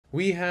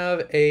we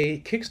have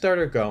a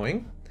Kickstarter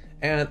going,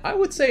 and I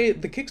would say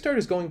the Kickstarter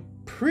is going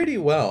pretty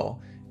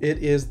well. It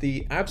is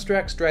the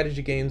Abstract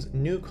Strategy Games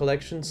new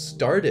collection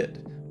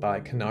Started by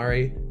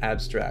Canary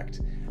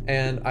Abstract.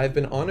 And I've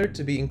been honored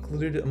to be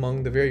included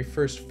among the very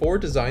first 4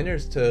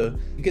 designers to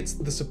get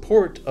the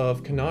support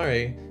of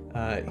Canary.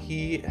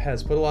 He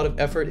has put a lot of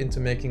effort into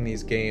making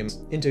these games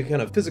into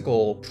kind of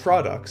physical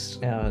products,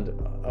 and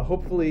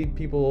hopefully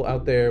people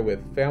out there with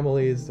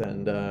families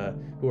and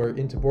who are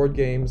into board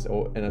games,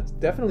 and it's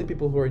definitely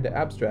people who are into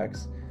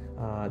abstracts,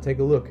 take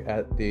a look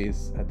at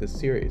this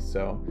series.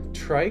 So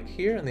Trike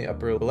here in the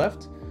upper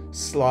left,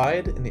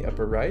 Slyde in the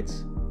upper right,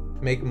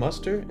 Make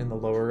Muster in the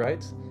lower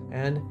right,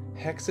 and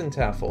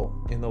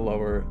Hexentafl in the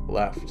lower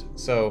left.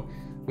 So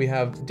we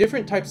have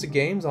different types of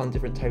games on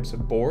different types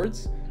of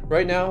boards.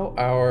 Right now,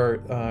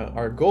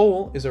 our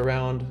goal is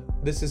around,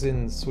 this is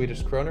in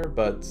Swedish kroner,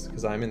 but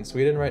because I'm in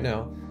Sweden right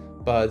now,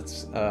 but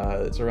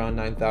it's around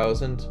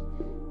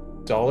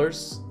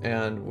 $9,000,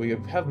 and we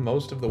have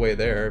most of the way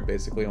there.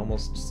 Basically,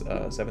 almost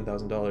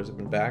 $7,000 have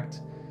been backed,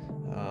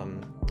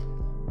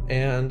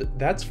 and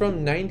that's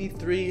from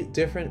 93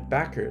 different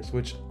backers,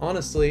 which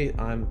honestly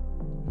I'm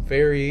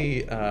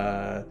very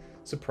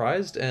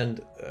surprised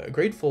and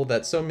grateful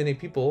that so many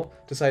people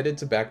decided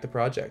to back the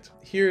project.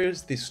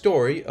 Here's the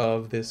story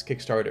of this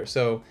Kickstarter.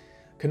 So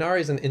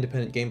Canary is an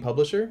independent game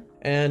publisher,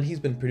 and he's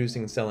been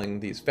producing and selling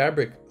these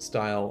fabric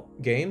style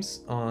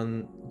games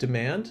on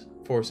demand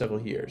for several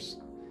years.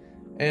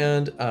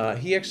 And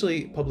he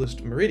actually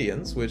published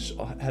Meridians, which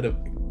had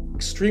an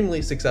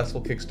extremely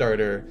successful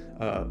Kickstarter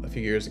a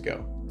few years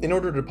ago. In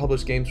order to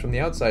publish games from the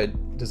outside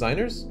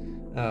designers,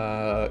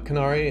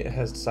 Canary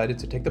has decided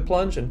to take the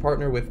plunge and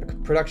partner with a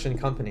production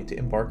company to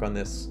embark on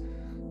this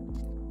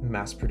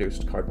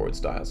mass-produced cardboard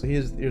style. So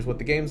here's what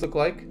the games look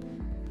like.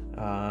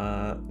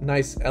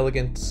 Nice,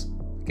 elegant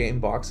game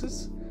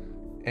boxes,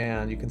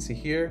 and you can see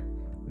here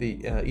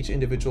each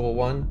individual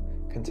one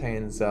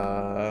contains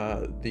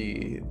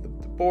the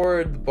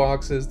board, the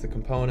boxes, the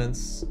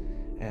components,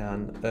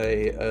 and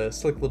a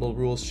slick little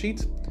rules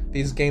sheet.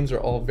 These games are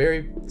all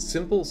very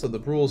simple, so the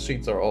rules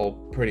sheets are all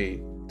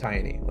pretty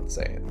tiny, let's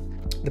say.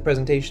 The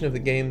presentation of the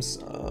games,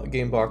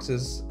 game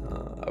boxes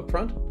up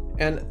front.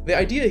 And the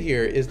idea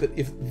here is that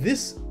if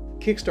this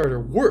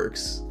Kickstarter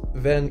works,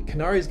 then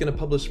Canary is going to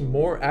publish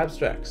more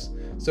abstracts.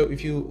 So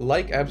if you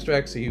like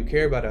abstracts, or you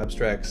care about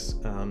abstracts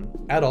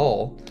at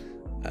all,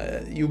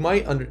 you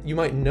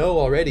might know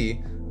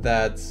already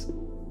that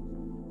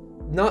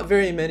not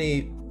very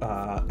many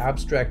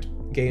abstract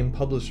game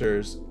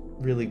publishers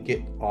really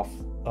get off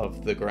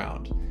of the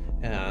ground.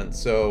 And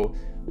so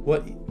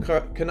what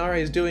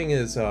Canary is doing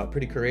is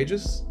pretty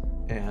courageous,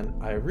 and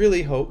I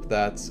really hope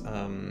that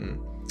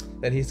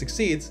that he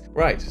succeeds.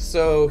 Right,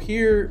 so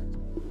here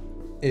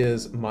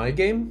is my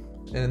game,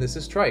 and this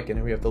is Trike,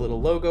 and we have the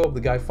little logo of the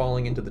guy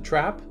falling into the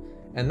trap,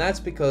 and that's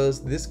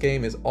because this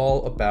game is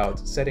all about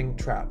setting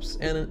traps,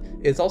 and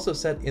it's also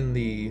set in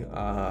the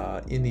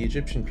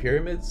Egyptian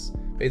pyramids.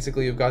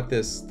 Basically, you've got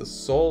the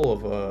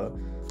soul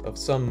of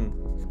some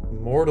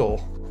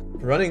mortal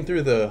running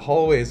through the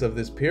hallways of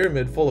this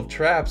pyramid full of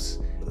traps.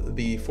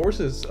 The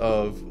forces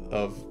of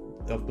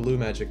blue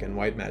magic and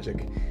white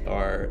magic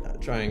are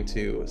trying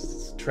to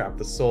trap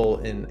the soul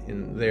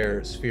in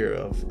their sphere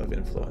of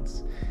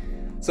influence.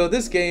 So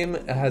this game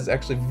has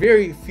actually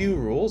very few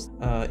rules.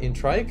 In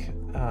Trike,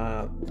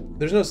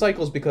 there's no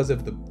cycles because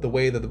of the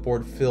way that the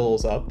board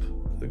fills up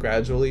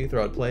gradually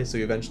throughout play, so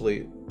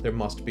eventually there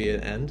must be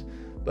an end.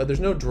 But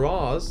there's no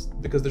draws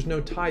because there's no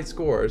tie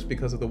scores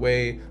because of the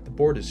way the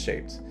board is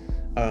shaped.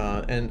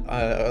 And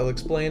I'll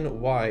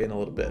explain why in a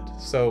little bit.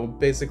 So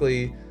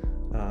basically,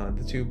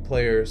 the 2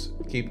 players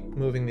keep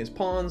moving these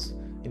pawns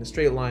in a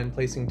straight line,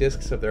 placing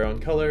discs of their own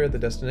color at the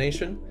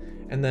destination,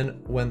 and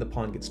then when the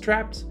pawn gets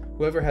trapped,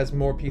 whoever has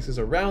more pieces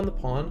around the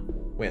pawn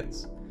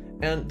wins.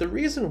 And the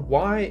reason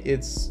why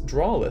it's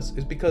drawless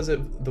is because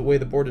of the way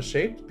the board is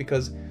shaped,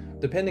 because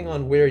depending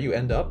on where you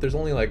end up, there's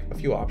only like a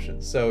few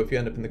options. So if you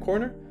end up in the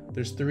corner,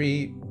 there's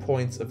 3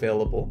 points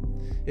available.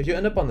 If you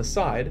end up on the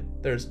side,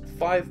 there's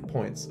 5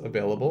 points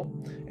available.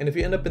 And if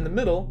you end up in the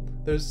middle,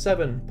 there's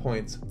 7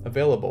 points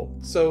available.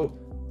 So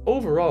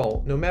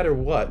overall, no matter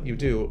what you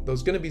do,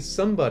 there's going to be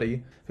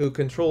somebody who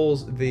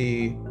controls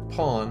the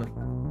pawn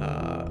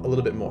a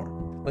little bit more.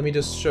 Let me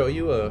just show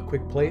you a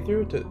quick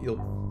playthrough.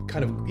 You'll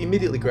kind of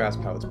immediately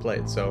grasp how it's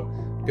played. So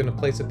I'm going to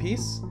place a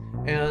piece,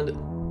 and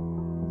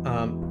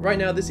right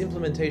now this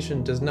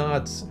implementation does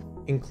not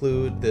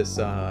include this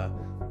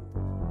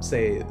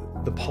say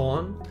the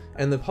pawn,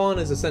 and the pawn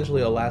is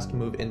essentially a last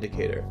move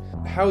indicator.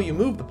 How you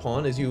move the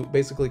pawn is you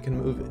basically can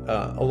move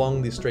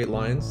along these straight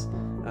lines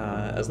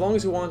as long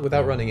as you want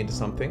without running into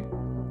something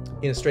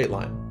in a straight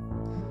line.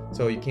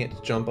 So you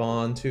can't jump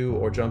onto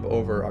or jump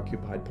over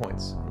occupied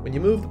points. When you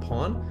move the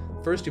pawn,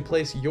 first you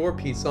place your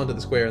piece onto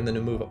the square and then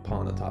you move a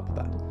pawn on top of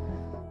that.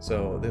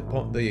 So the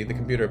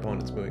computer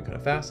opponent's moving kind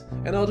of fast,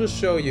 and I'll just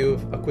show you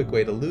a quick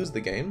way to lose the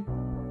game.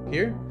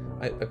 Here,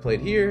 I played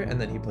here, and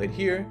then he played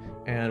here,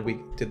 and we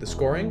did the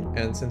scoring,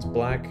 and since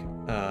black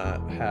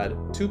had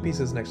 2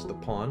 pieces next to the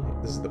pawn.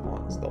 This is the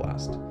pawn, this is the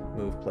last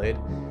move played.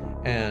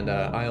 And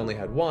I only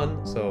had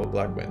 1, so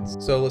black wins.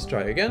 So let's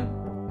try again,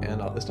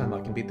 and this time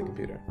I can beat the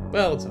computer.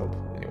 Well, let's hope.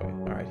 Anyway,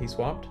 alright, he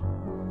swapped.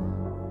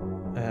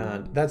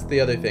 And that's the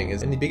other thing,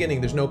 is in the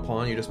beginning there's no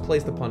pawn, you just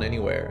place the pawn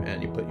anywhere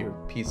and you put your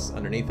piece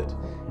underneath it.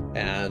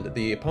 And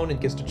the opponent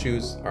gets to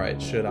choose,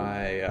 alright, should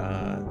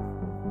I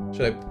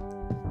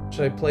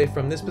play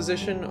from this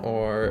position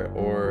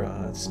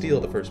or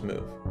steal the first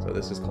move? So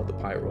this is called the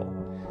pie roll.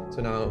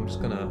 So now I'm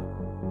just gonna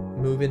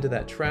move into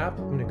that trap.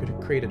 I'm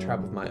gonna create a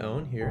trap of my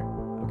own here.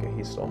 Okay,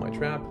 he stole my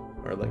trap,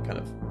 or like kind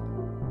of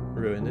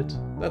ruined it.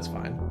 That's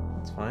fine,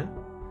 that's fine.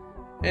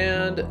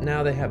 And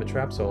now they have a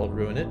trap, so I'll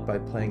ruin it by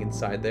playing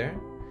inside there.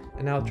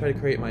 And now I'll try to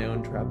create my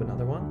own trap,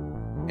 another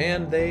one.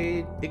 And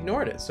they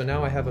ignored it, so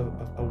now I have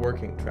a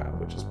working trap,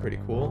 which is pretty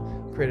cool.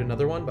 Create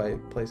another one by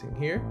placing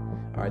here.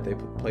 Alright, they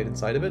played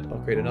inside of it. I'll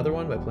create another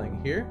one by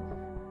playing here.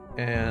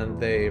 And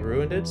they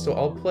ruined it, so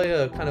I'll play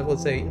a kind of,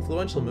 let's say,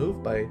 influential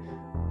move by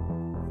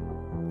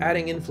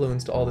adding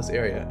influence to all this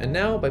area. And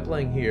now, by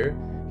playing here,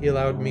 he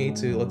allowed me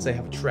to, let's say,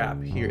 have a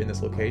trap here in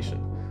this location.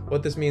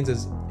 What this means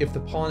is, if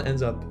the pawn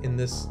ends up in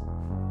this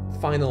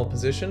final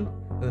position,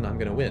 then I'm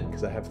gonna win,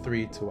 because I have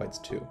 3 to white's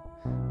 2.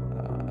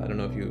 I don't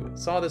know if you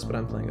saw this, but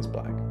I'm playing as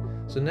black.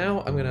 So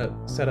now I'm gonna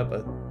set up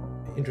a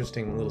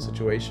interesting little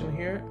situation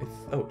here.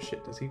 Oh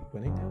shit, is he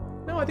winning now?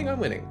 No, I think I'm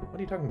winning. What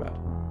are you talking about?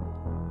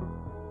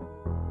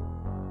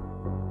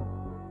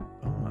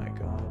 Oh my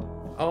god.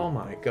 Oh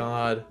my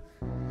god.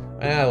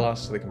 I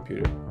lost to the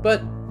computer.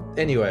 But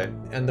anyway,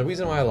 and the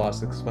reason why I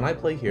lost is because when I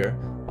play here,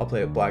 I'll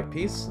play a black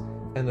piece,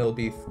 and it'll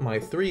be my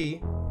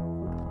 3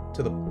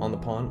 on the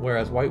pawn,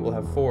 whereas white will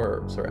have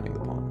 4 surrounding the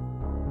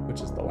pawn,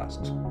 which is the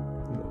last move.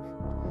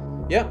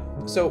 Yeah,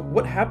 so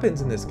what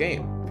happens in this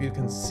game? If you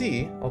can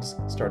see, I'll just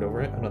start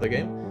over another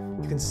game.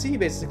 You can see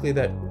basically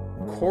that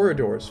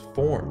corridors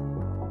form,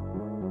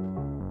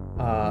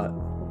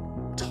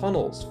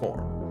 tunnels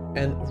form,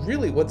 and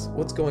really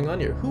what's going on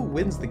here? Who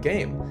wins the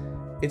game?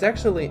 It's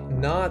actually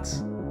not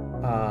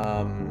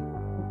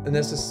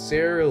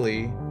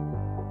necessarily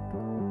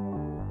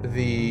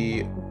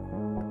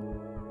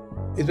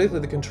it's basically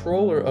the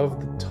controller of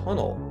the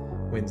tunnel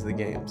wins the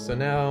game. So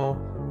now,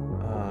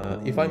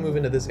 if I move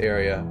into this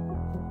area,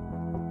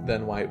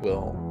 then white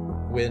will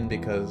win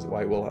because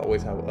white will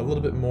always have a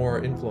little bit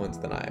more influence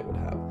than I would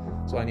have.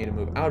 So I need to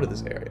move out of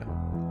this area.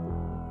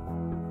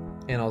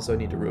 And also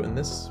need to ruin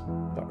this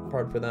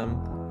part for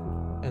them.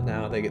 And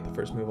now they get the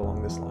first move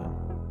along this line.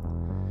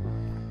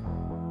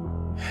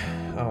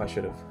 Oh, I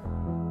should have.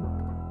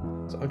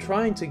 So I'm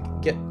trying to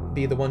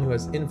be the one who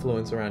has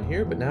influence around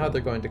here, but now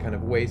they're going to kind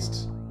of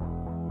waste.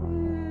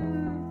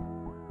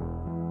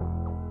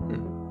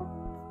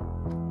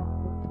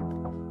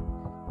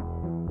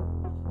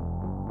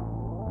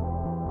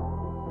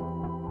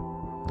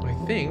 I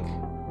think.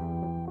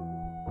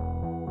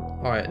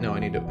 All right, no, I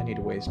need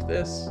to waste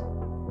this.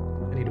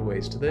 I need to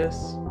waste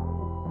this.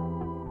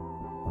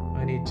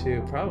 I need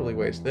to probably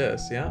waste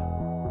this, yeah.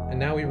 And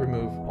now we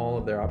remove all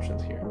of their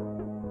options here.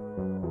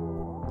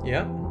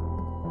 Yep.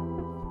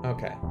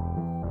 Okay.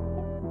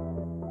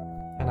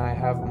 And I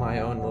have my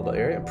own little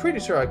area. I'm pretty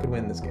sure I could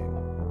win this game.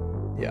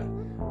 Yeah.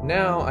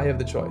 Now I have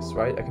the choice,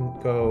 right? I can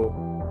go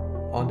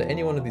onto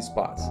any one of these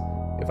spots.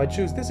 If I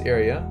choose this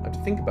area, I have to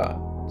think about it.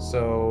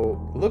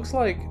 So, looks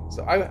like...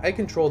 So I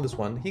control this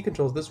one, he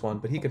controls this one,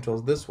 but he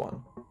controls this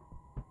one.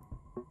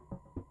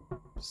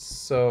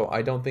 So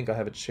I don't think I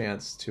have a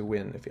chance to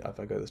win if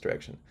I go this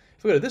direction.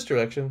 If I go to this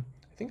direction,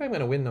 I think I'm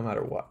going to win no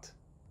matter what.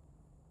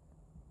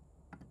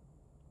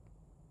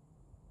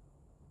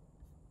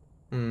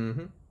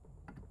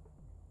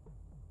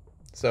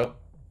 So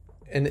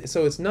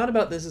it's not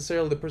about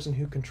necessarily the person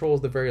who controls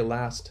the very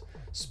last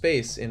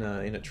space in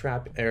a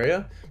trap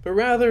area, but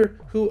rather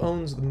who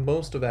owns the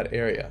most of that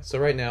area. So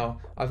right now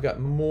I've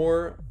got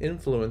more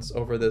influence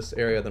over this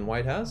area than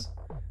white has,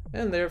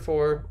 and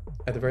therefore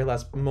at the very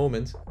last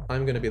moment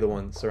I'm going to be the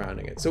one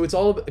surrounding it. So it's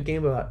all a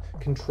game about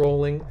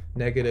controlling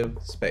negative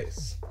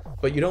space,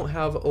 but you don't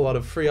have a lot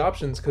of free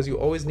options because you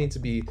always need to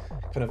be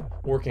kind of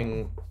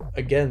working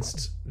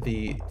against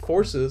the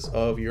forces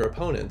of your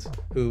opponent,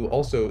 who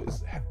also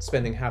is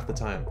spending half the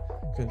time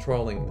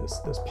controlling this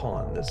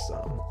pawn,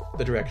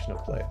 the direction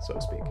of play, so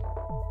to speak.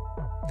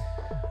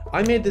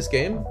 I made this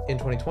game in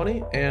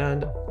 2020,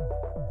 and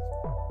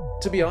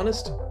to be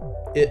honest,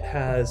 it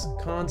has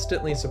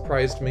constantly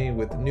surprised me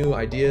with new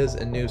ideas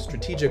and new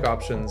strategic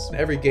options.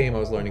 Every game I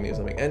was learning new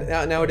something, and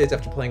nowadays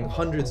after playing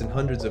hundreds and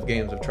hundreds of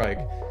games of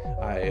Trike,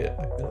 I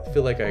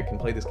feel like I can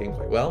play this game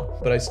quite well,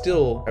 but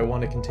I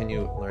want to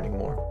continue learning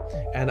more.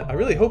 And I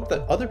really hope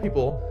that other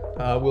people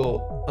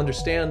will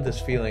understand this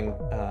feeling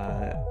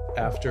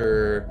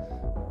after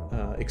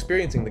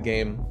experiencing the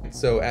game.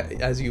 So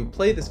as you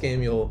play this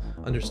game, you'll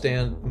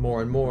understand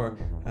more and more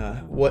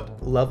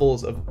what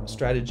levels of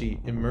strategy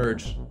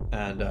emerge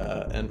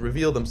and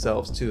reveal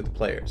themselves to the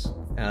players.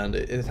 And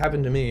it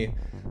happened to me.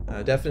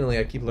 Definitely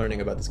I keep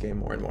learning about this game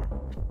more and more.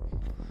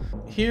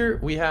 Here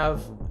we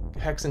have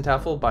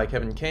Hexentafl by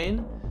Kevin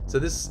Kane. So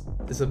this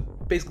is a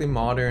basically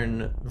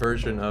modern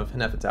version of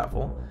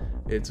Hexentafl.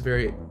 It's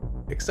very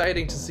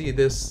exciting to see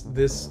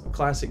this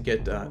classic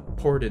get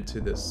ported to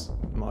this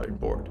modern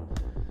board.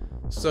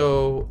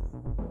 So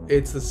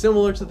it's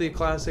similar to the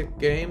classic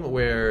game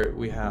where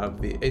we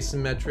have the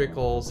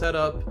asymmetrical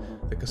setup,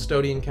 the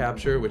custodian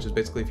capture, which is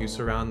basically if you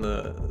surround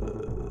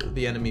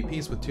the enemy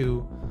piece with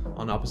two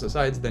on opposite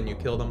sides, then you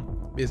kill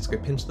them, basically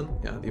pinch them,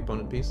 yeah, the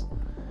opponent piece.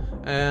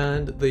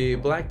 And the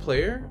black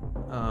player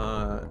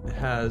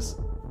has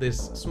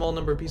this small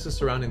number of pieces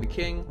surrounding the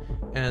king,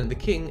 and the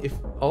king, if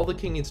all the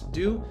king needs to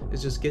do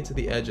is just get to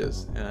the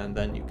edges, and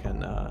then you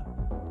can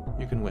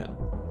win.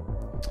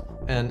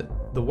 And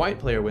the white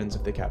player wins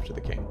if they capture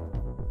the king.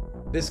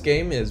 This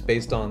game is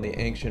based on the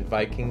ancient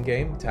Viking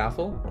game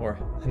Tafl, or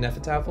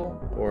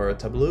Hexentafl, or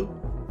Tableau,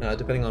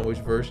 depending on which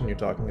version you're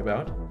talking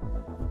about.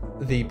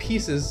 The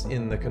pieces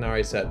in the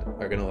Canary set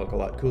are going to look a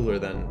lot cooler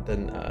than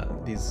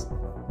these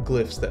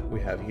glyphs that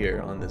we have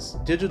here on this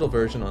digital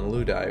version on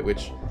Slyde,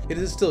 which it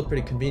is still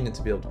pretty convenient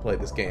to be able to play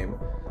this game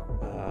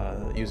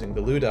using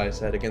the Slyde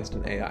set against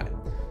an AI.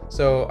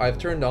 So I've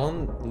turned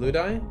on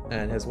Slyde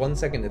and it has 1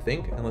 second to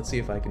think, and let's see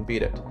if I can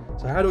beat it.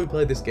 So how do we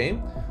play this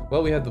game?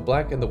 Well, we have the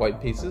black and the white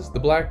pieces. The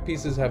black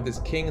pieces have this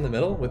king in the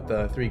middle with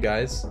the 3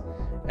 guys,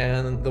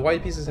 and the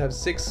white pieces have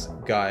 6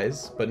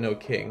 guys but no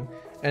king.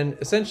 And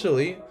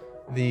essentially,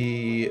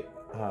 the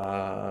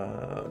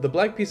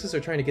black pieces are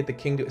trying to get the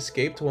king to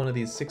escape to one of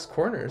these 6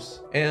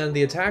 corners, and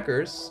the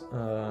attackers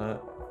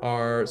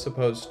are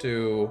supposed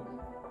to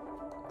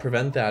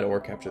prevent that or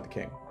capture the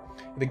king.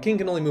 The king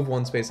can only move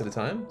 1 space at a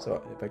time,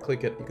 so if I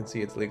click it, you can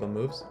see its legal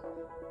moves.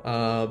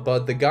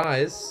 But the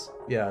guys,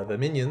 yeah, the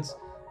minions,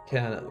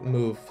 can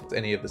move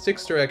any of the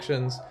 6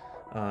 directions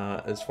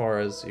as far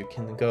as you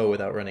can go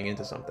without running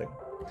into something.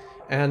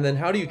 And then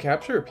how do you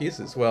capture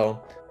pieces?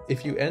 Well,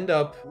 if you end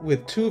up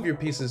with 2 of your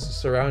pieces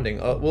surrounding,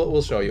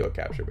 we'll show you a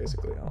capture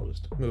basically. I'll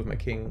just move my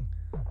king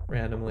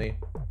randomly.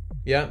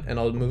 Yeah, and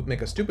I'll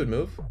make a stupid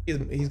move.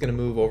 He's gonna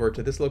move over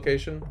to this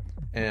location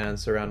and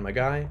surround my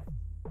guy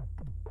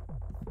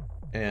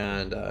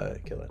and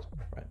kill it.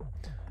 Right.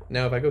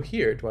 Now if I go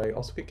here, do I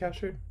also get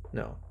captured?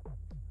 No.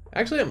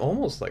 Actually, I'm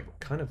almost like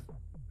kind of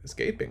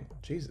escaping.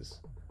 Jesus.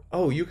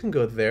 Oh, you can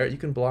go there. You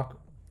can block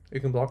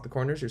the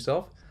corners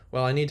yourself.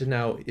 Well, I need to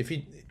now, if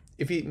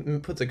he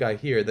puts a guy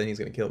here, then he's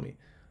gonna kill me.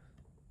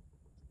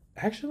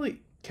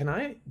 Actually, can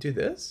I do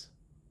this?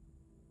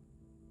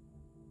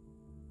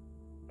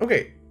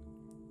 Okay,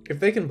 if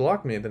they can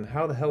block me, then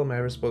how the hell am I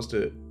ever supposed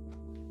to...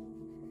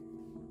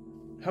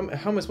 How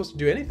am I supposed to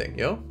do anything,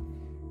 yo?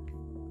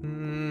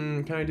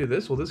 Can I do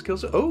this? Will this kill?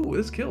 Oh,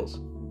 this kills.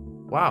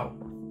 Wow.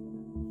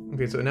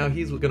 Okay, so now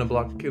he's gonna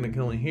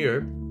kill me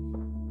here.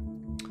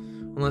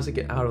 Unless I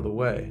get out of the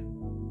way.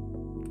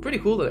 It's pretty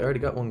cool that I already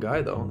got 1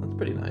 guy, though. That's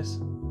pretty nice.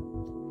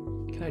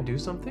 Can I do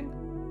something?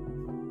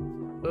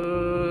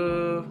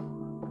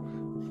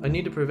 I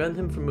need to prevent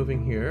him from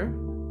moving here,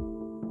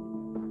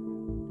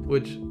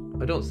 which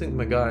I don't think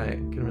my guy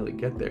can really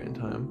get there in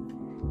time.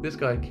 This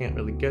guy can't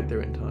really get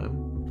there in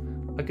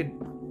time. I could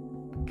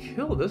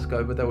kill this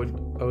guy, but I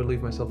would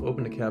leave myself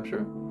open to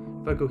capture.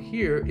 If I go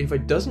here, if I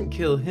doesn't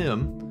kill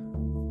him,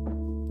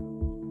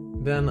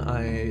 then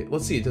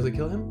let's see, does it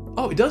kill him?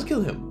 Oh, it does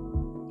kill him!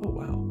 Oh,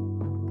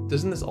 wow.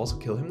 Doesn't this also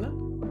kill him then?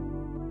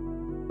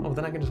 Oh,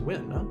 then I can just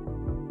win, huh?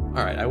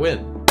 Alright, I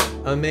win.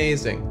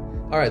 Amazing.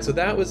 Alright, so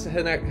that was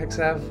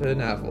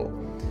Hexentafl.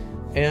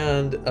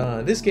 And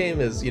this game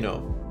is, you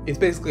know, it's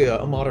basically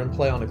a modern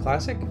play on a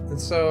classic.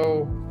 And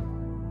so,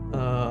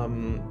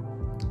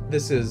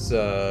 this is,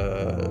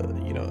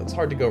 you know, it's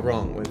hard to go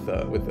wrong with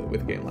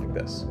a game like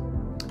this.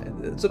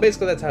 And so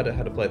basically that's how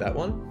to play that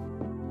one.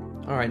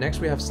 Alright, next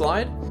we have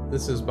Slyde.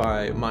 This is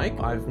by Mike.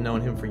 I've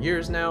known him for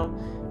years now.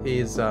 He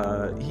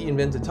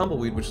invented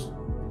Tumbleweed, which is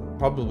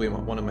probably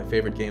one of my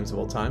favorite games of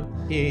all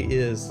time. He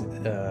is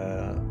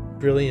a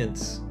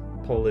brilliant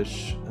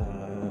Polish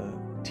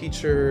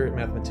teacher,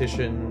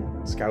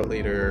 mathematician, scout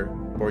leader,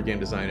 board game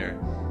designer,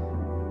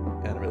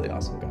 and a really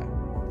awesome guy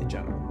in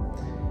general.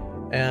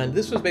 And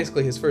this was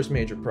basically his first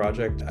major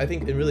project. I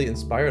think it really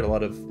inspired a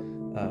lot of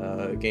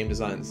game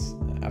designs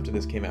after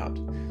this came out.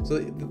 So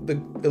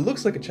it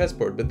looks like a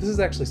chessboard, but this is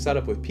actually set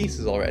up with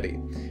pieces already.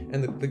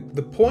 And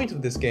the point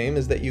of this game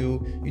is that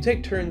you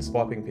take turns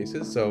swapping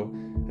pieces. So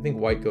I think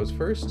white goes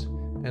first,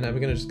 and I'm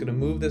just gonna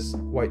move this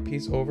white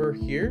piece over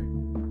here,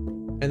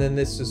 and then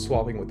this is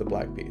swapping with the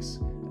black piece.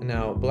 And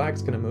now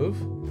black's gonna move,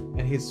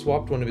 and he's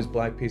swapped one of his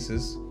black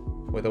pieces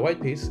with a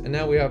white piece, and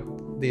now we have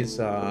these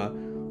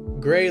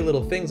gray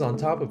little things on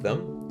top of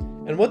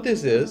them. And what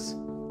this is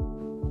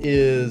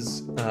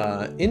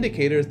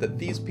indicators that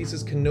these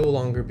pieces can no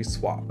longer be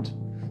swapped.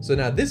 So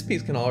now this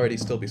piece can already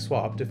still be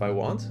swapped if I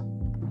want.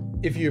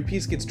 If your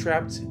piece gets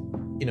trapped,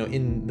 you know,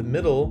 in the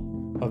middle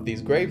of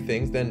these gray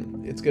things,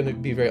 then it's going to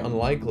be very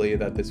unlikely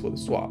that this will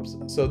swap.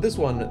 So this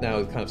one now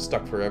is kind of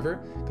stuck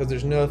forever because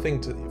there's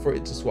nothing for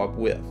it to swap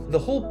with. The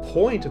whole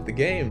point of the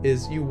game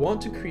is you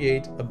want to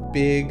create a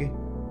big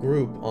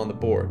group on the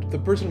board. The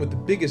person with the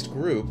biggest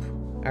group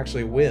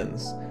actually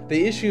wins.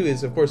 The issue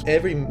is, of course,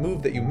 every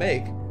move that you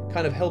make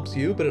kind of helps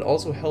you, but it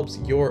also helps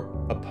your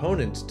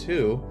opponent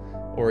too,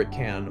 or it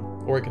can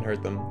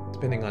hurt them,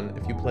 depending on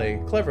if you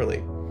play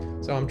cleverly.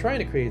 So I'm trying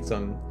to create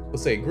some,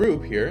 let's say,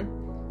 group here,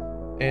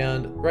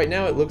 and right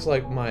now it looks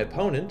like my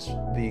opponent,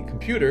 the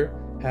computer,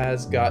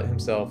 has got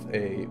himself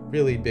a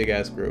really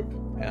big-ass group.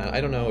 And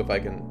I don't know if I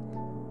can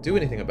do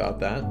anything about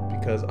that,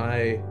 because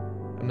I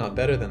am not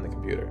better than the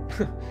computer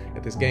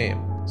at this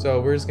game.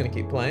 So we're just gonna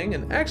keep playing,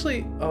 and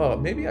actually, oh,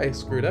 maybe I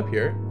screwed up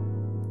here.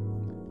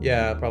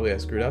 Yeah, probably I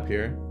screwed up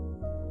here,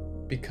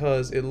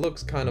 because it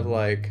looks kind of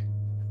like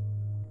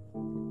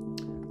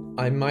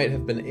I might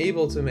have been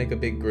able to make a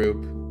big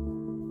group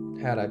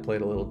had I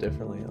played a little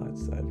differently. I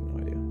have no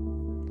idea.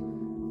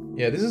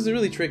 Yeah, this is a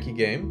really tricky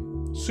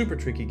game, super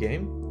tricky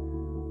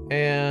game,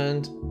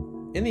 and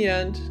in the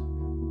end,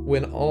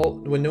 when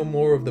no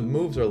more of the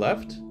moves are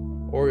left,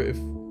 or if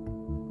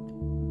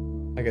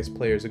I guess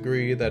players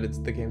agree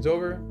that the game's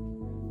over,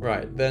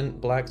 right? Then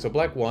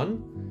black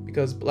won,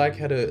 because black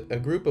had a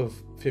group of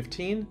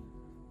 15.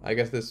 I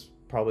guess this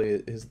probably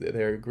is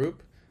their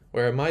group,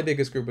 where my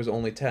biggest group was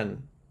only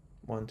 10.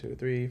 1, 2,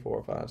 3,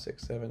 4, 5,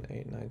 6, 7,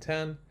 8, 9,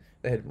 10.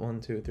 They had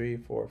 1, 2, 3,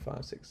 4,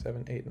 5, 6,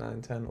 7, 8,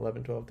 9, 10,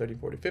 11, 12, 13,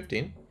 14,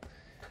 15.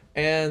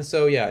 And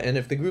so yeah, and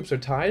if the groups are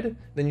tied,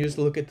 then you just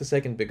look at the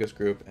second biggest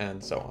group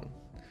and so on.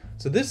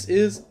 So this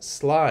is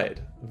Slyde.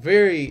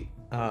 Very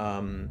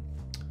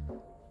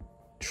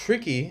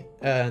tricky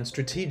and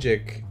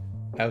strategic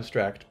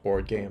abstract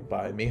board game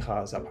by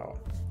Hexentafl.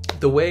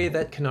 The way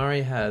that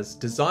Canary has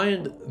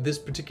designed this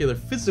particular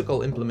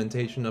physical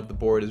implementation of the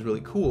board is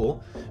really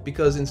cool,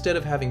 because instead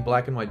of having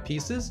black and white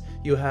pieces,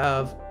 you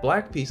have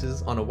black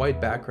pieces on a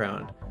white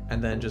background,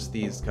 and then just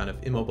these kind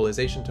of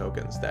immobilization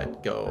tokens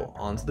that go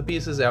onto the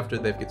pieces after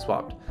they get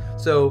swapped.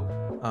 So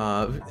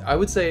I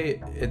would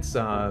say it's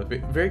a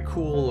very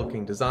cool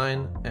looking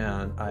design,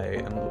 and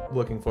I am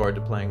looking forward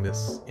to playing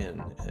this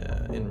in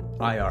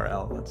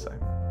IRL, let's say.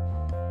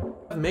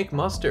 Make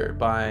Muster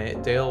by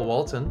Dale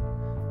Walton,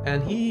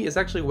 and he is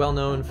actually well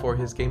known for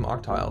his game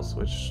Octiles,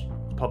 which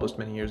was published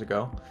many years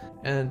ago.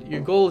 And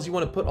your goal is you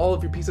want to put all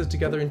of your pieces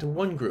together into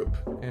one group,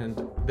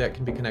 and that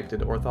can be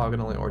connected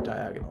orthogonally or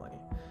diagonally.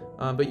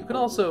 But you can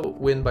also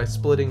win by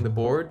splitting the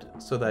board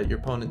so that your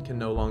opponent can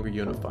no longer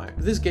unify.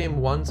 This game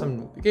won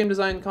some game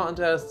design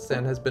contests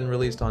and has been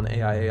released on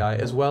AI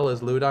as well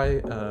as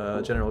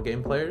Ludai, general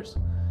game players.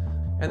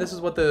 And this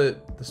is what the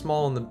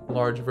small and the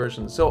large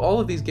versions. So all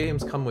of these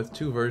games come with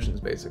two versions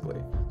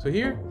basically. So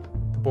here,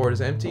 the board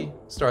is empty,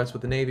 starts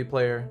with the Navy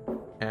player,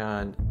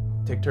 and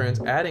take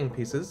turns adding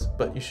pieces,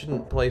 but you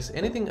shouldn't place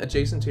anything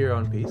adjacent to your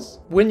own piece.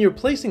 When you're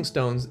placing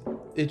stones,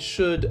 it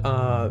should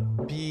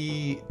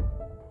be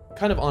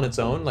kind of on its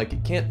own, like you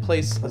can't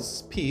place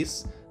a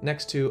piece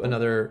next to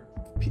another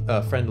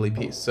friendly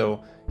piece.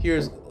 So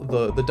here's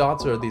the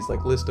dots are these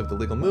like list of the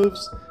legal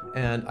moves,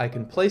 and I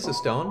can place a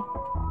stone,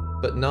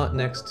 but not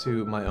next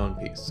to my own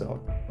piece.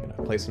 So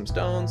place some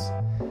stones,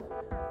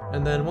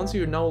 and then once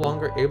you're no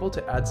longer able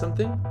to add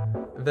something,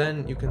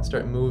 then you can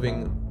start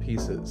moving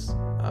pieces,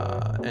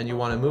 and you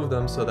want to move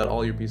them so that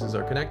all your pieces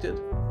are connected,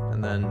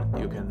 and then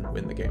you can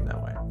win the game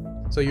that way.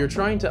 So you're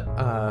trying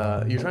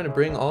to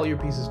bring all your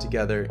pieces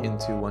together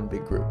into one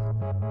big group.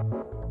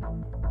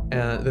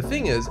 And the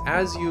thing is,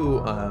 as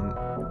you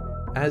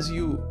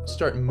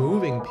start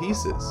moving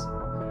pieces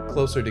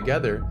closer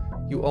together,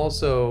 you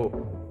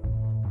also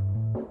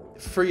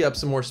free up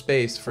some more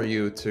space for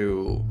you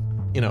to,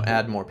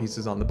 add more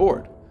pieces on the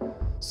board.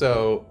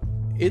 So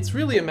it's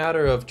really a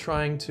matter of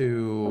trying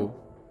to,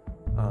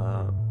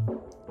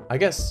 I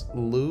guess,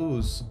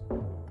 lose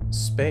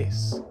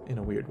space in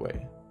a weird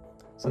way.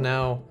 So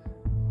now,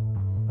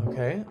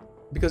 okay,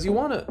 because you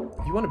want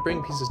to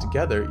bring pieces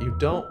together, you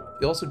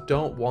also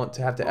don't want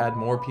to have to add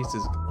more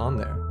pieces on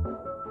there.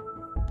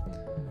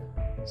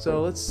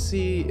 So let's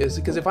see,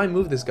 because if I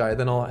move this guy,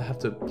 then I'll have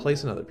to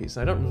place another piece.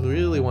 And I don't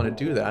really want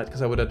to do that,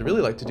 because what I'd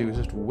really like to do is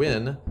just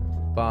win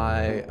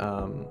by,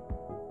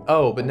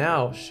 oh, but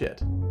now,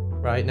 shit,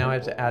 right? Now I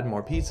have to add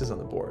more pieces on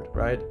the board,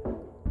 right?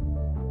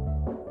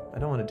 I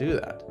don't want to do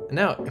that. And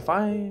now,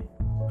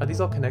 are these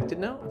all connected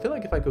now? I feel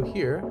like if I go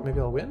here, maybe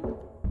I'll win?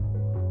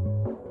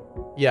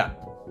 Yeah,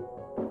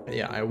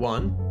 I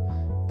won.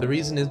 The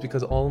reason is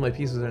because all of my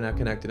pieces are now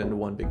connected into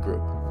one big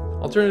group.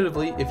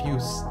 Alternatively, if you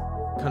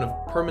kind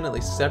of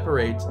permanently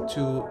separate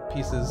two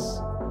pieces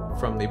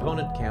from the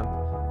opponent camp,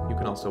 you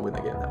can also win the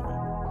game that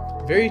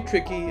way. Very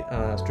tricky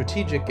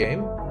strategic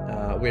game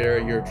where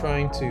you're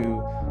trying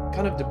to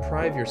kind of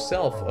deprive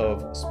yourself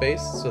of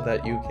space so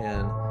that you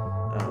can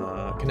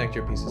connect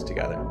your pieces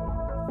together.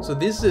 So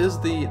this is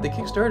the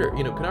Kickstarter.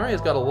 Canary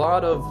has got a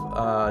lot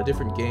of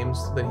different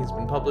games that he's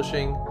been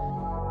publishing,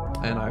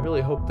 and I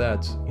really hope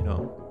that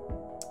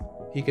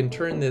he can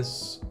turn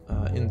this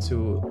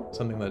into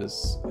something that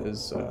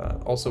is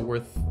also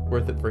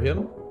worth it for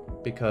him,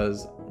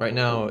 because right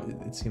now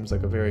it seems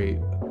like a very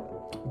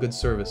good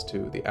service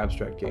to the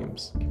abstract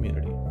games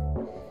community.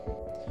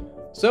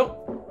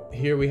 So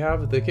here we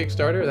have the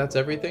Kickstarter. That's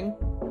everything,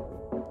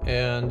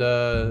 and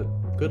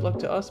good luck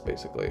to us,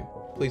 basically.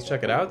 Please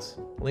check it out.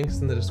 Links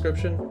in the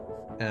description,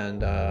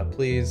 and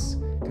please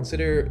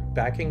consider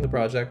backing the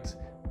project,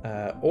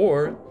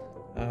 or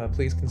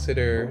please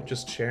consider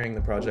just sharing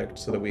the project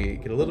so that we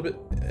get a little bit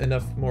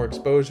enough more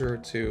exposure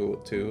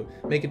to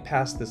make it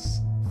past this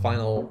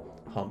final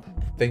hump.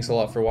 Thanks a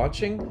lot for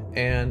watching,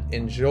 and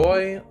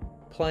enjoy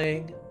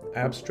playing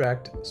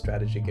abstract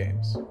strategy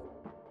games.